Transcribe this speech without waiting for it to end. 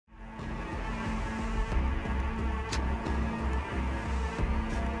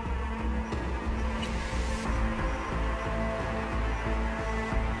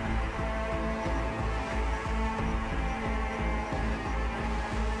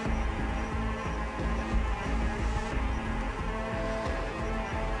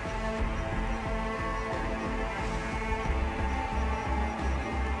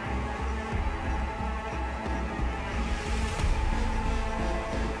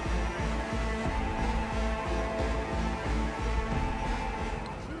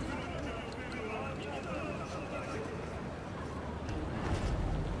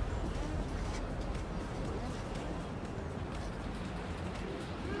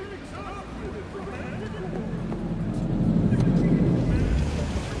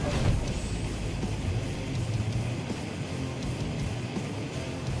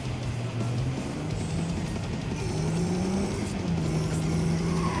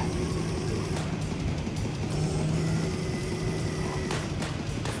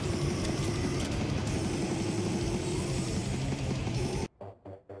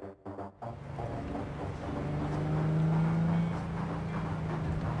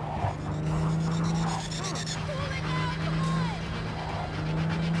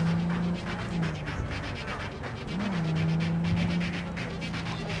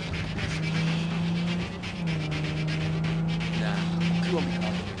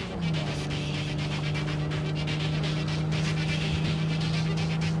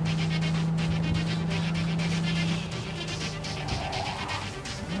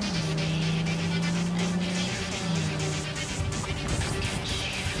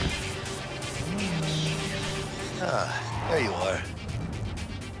Ah, there you are.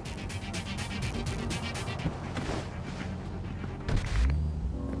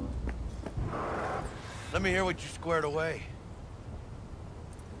 Let me hear what you squared away.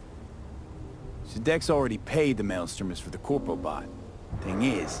 Sadek's already paid the Maelstromers for the Corpo bot. Thing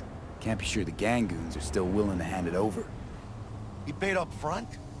is, can't be sure the Gangoons are still willing to hand it over. He paid up front?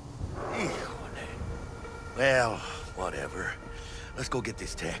 Well, whatever. Let's go get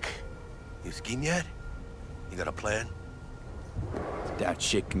this tech. You scheme yet? You got a plan? Doubt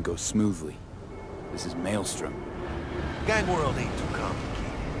shit can go smoothly. This is Maelstrom. Gang world ain't too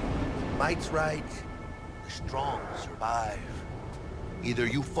complicated. Might's right. The strong survive. Either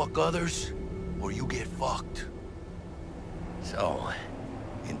you fuck others, or you get fucked. So,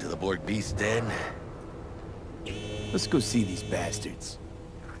 into the Borg Beast den? Let's go see these bastards.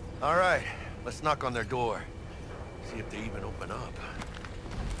 All right, let's knock on their door. See if they even open up.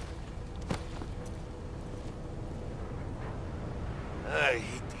 I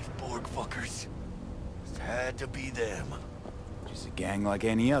hate these Borg fuckers. Just had to be them. Just a gang like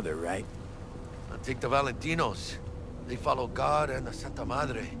any other, right? Now take the Valentinos. They follow God and the Santa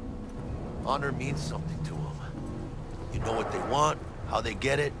Madre. Honor means something to them. You know what they want, how they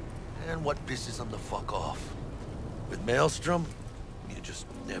get it, and what pisses them the fuck off. With Maelstrom, you just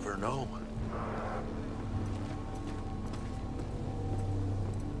never know.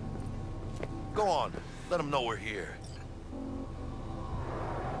 Go on, let them know we're here.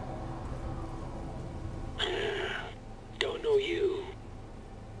 Don't know you.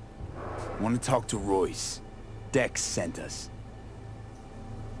 Want to talk to Royce. Dex sent us.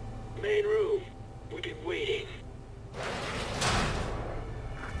 Main room. We've been waiting.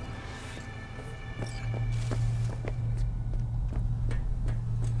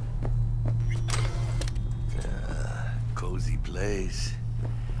 Cozy place.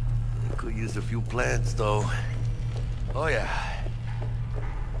 Could use a few plants, though. Oh yeah.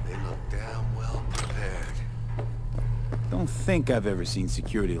 They look damn well prepared. Don't think I've ever seen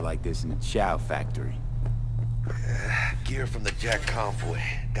security like this in a chow factory. Gear from the Jack convoy.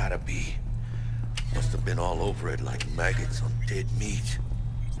 Gotta be. Must have been all over it like maggots on dead meat.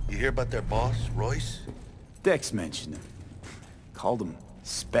 You hear about their boss, Royce? Dex mentioned him. Called him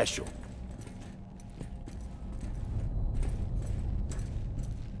special.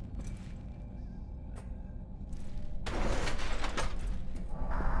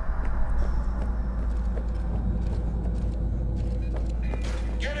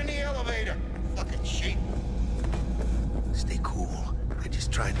 Get in the elevator! Fucking sheep. Stay cool. They're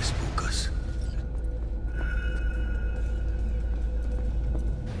just trying to spook us.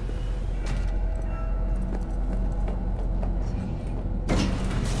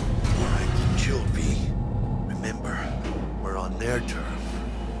 Alright, chill, V. Remember, we're on their turf.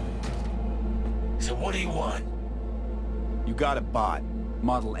 So what do you want? You got a bot.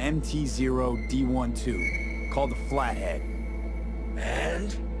 Model MT0D12. Called the Flathead.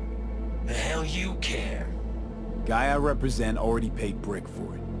 And? The hell you care? Guy I represent already paid Brick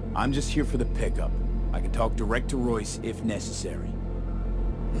for it. I'm just here for the pickup. I can talk direct to Royce if necessary.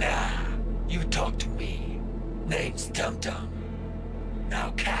 Nah, you talk to me. Name's Dum Dum.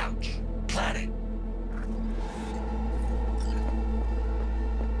 Now couch, planet.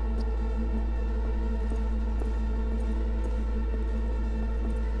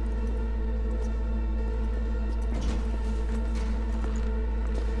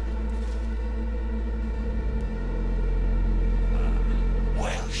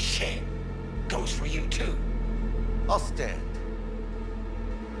 Well, shit. Goes for you too. I'll stand.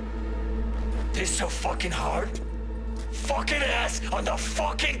 This so fucking hard? Fucking ass on the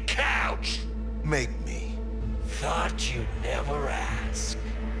fucking couch! Make me. Thought you'd never ask.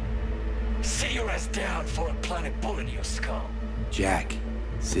 Sit your ass down for a planet bullet in your skull. Jack,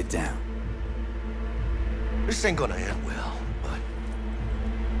 sit down. This ain't gonna end well, but...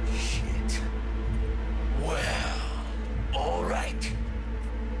 shit. Well, alright.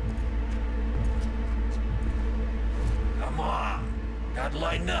 Come on. Gotta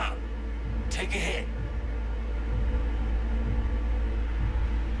lighten up. Take a hit.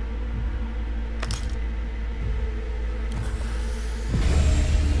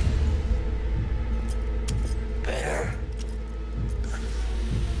 Better?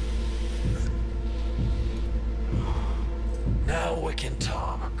 Now we can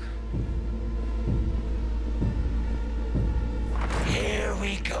talk. Here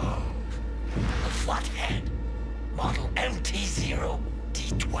we go. The Flathead. Model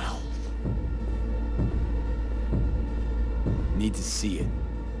MT0D12. Need to see it.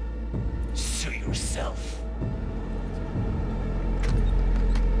 Sue yourself.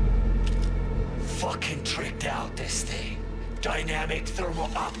 fucking tricked out, this thing. Dynamic thermal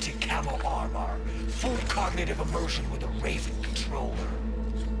optic camo armor. Full cognitive immersion with a Raven controller.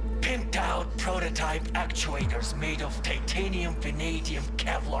 Pimped out prototype actuators made of titanium, vanadium,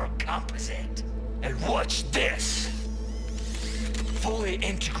 Kevlar composite. And watch this! Fully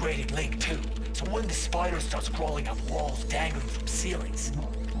integrated Link 2, so when the spider starts crawling up walls dangling from ceilings.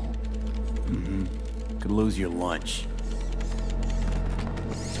 Could lose your lunch.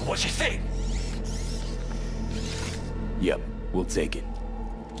 So what you think? Yep, we'll take it.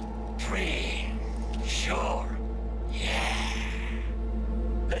 Free. Sure. Yeah.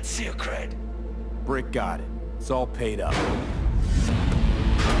 Let's see your cred. Brick got it. It's all paid up.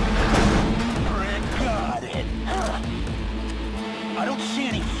 Brick got it. Huh. I don't see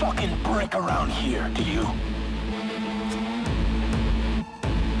any fucking brick around here, do you?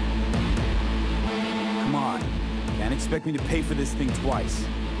 Come on. Can't expect me to pay for this thing twice.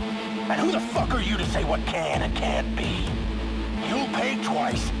 And who the fuck are you to say what can and can't be? You'll pay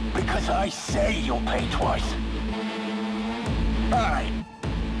twice because I say you'll pay twice. Alright.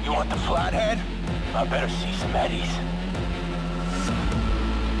 You want the flathead? I better see some eddies.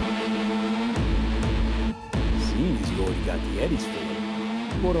 Seeing as you already got the eddies for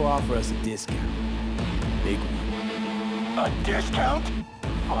it, you ought to offer us a discount. Big one. A discount?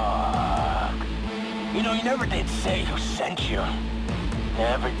 Fuck. You know, you never did say who sent you.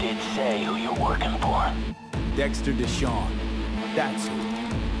 Never did say who you're working for. Dexter Deshawn. That's who.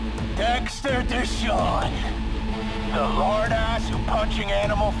 Dexter Deshawn. The lord-ass who punching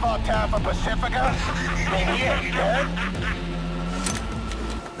animal fucked half of Pacifica? And he ain't dead?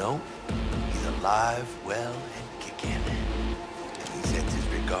 No, he's alive, well, and kicking. And he sends his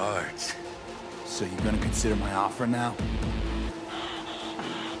regards. So you're gonna consider my offer now?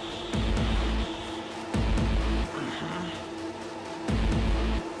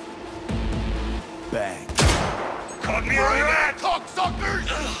 Bang. ¡Cut me right, cocksuckers!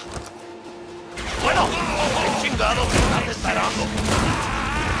 Bueno, ¿qué chingados me están esperando?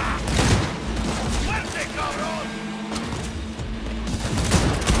 ¡Suerte, cabrón!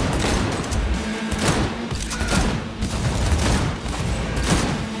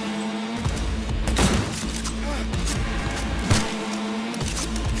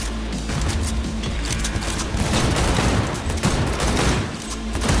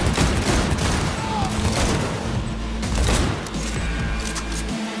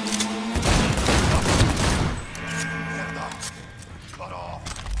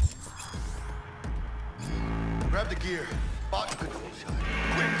 Grab the gear. Bot control shot.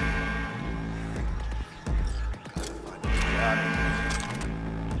 Quick. Got it.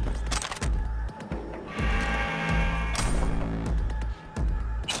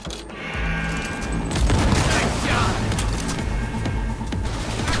 Nice shot.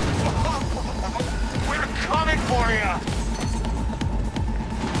 We're coming for you.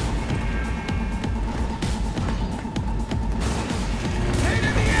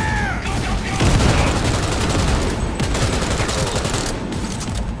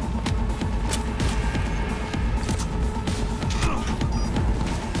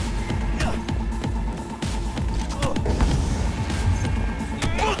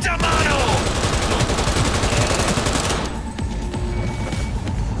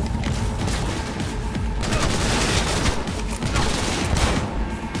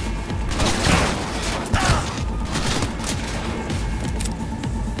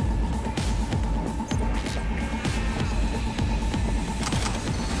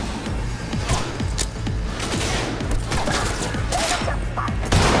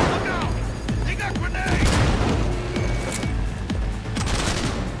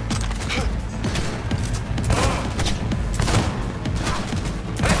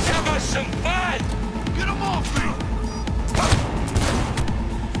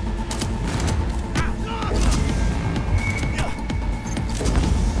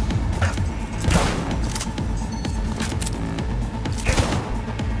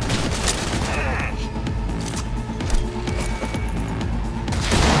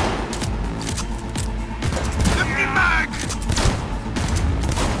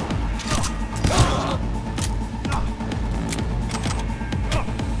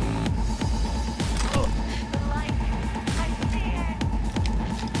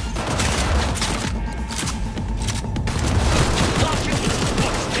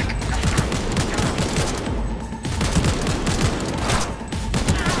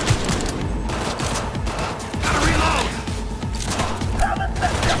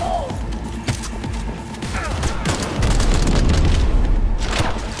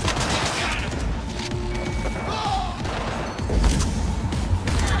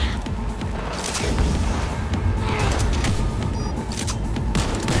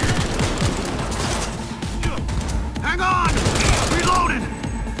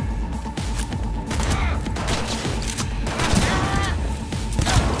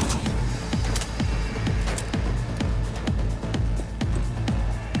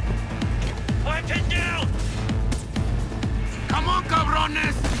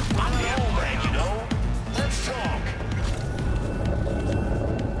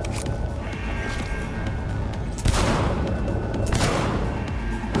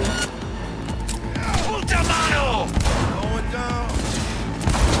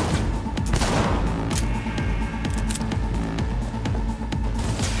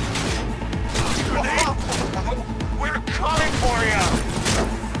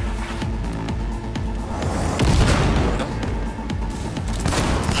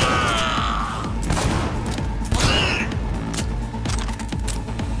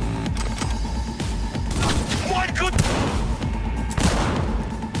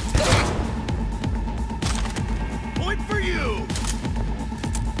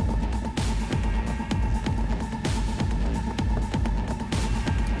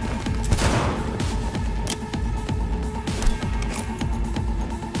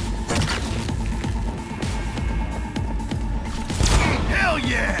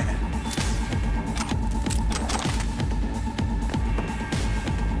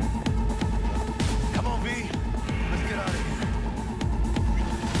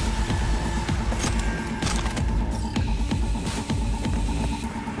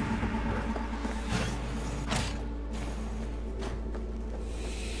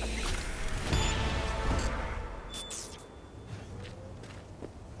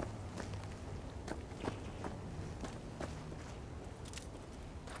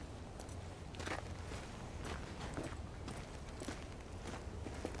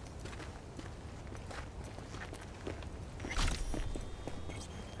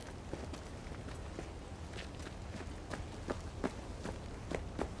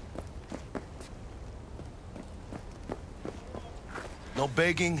 No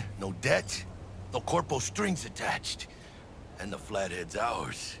begging, no debt, no corpo strings attached. And the flathead's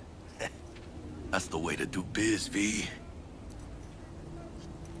ours. That's the way to do biz, V.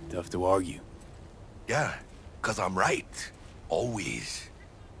 Tough to argue. Yeah, 'cause I'm right. Always.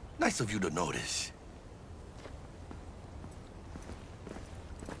 Nice of you to notice.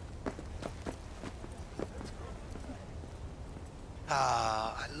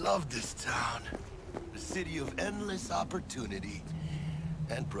 Ah, I love this town. The city of endless opportunity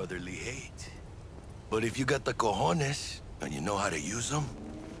and brotherly hate. But if you got the cojones and you know how to use them,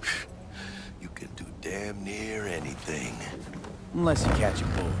 you can do damn near anything. Unless you catch a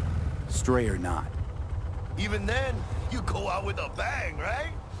bullet, stray or not. Even then, you go out with a bang,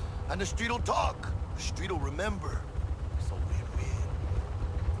 right? And the street'll talk. The street'll remember. It's a win-win.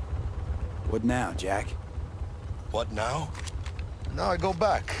 What now, Jack? What now? Now I go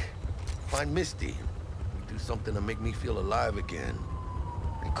back. Find Misty. We do something to make me feel alive again.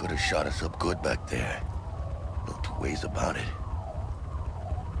 They could have shot us up good back there. No two ways about it.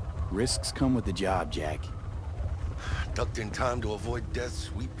 Risks come with the job, Jack. Ducked in time to avoid death's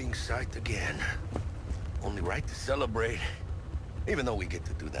sweeping sight again. Only right to celebrate. Even though we get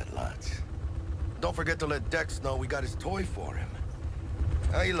to do that lots. Don't forget to let Dex know we got his toy for him.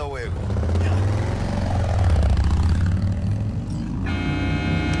 Ahí luego.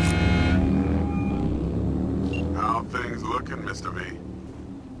 How things looking, Mr. V?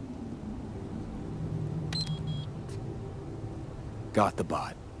 Got the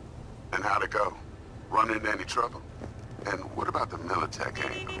bot. And how'd it go? Run into any trouble? And what about the Militech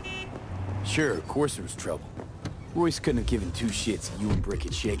angle? Sure, Corsair's trouble. Royce couldn't have given two shits if you and Brick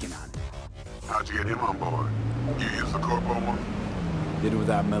had shaken on it. How'd you get him on board? You used the Corpo one? Did it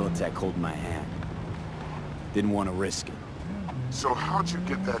without Militech holding my hand. Didn't want to risk it. So how'd you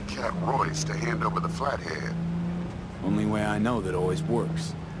get that cat Royce to hand over the Flathead? Only way I know that always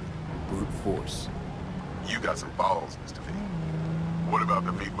works. Brute force. You got some balls, Mr. V. What about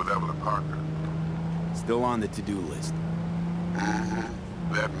the meet with Evelyn Parker? Still on the to-do list.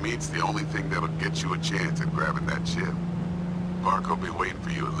 That meet's the only thing that'll get you a chance at grabbing that chip. Parker'll be waiting for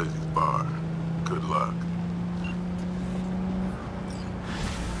you at Lizzie's bar. Good luck.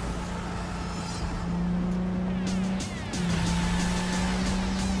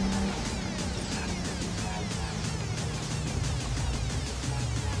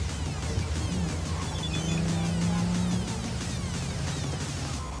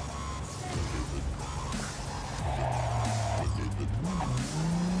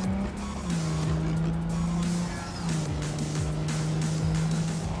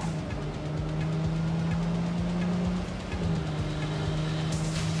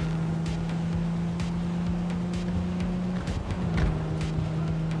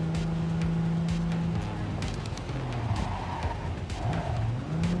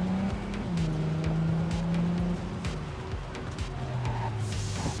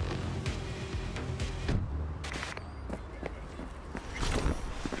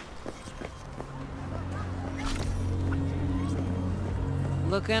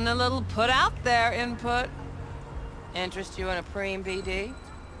 Looking a little put out there, Input. Interest you in a preem BD?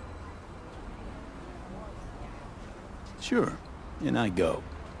 Sure, and I go.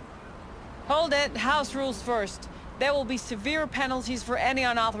 Hold it. House rules first. There will be severe penalties for any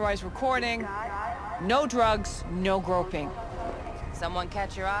unauthorized recording. No drugs, no groping. Someone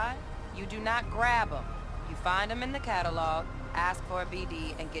catch your eye? You do not grab them. You find them in the catalog, ask for a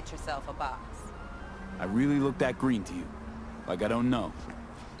BD, and get yourself a box. I really look that green to you. Like I don't know.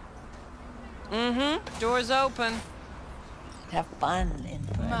 Door's open. Have fun,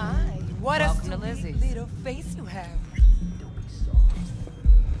 Input. My, what Welcome a to sweet Lizzie's. little face you have.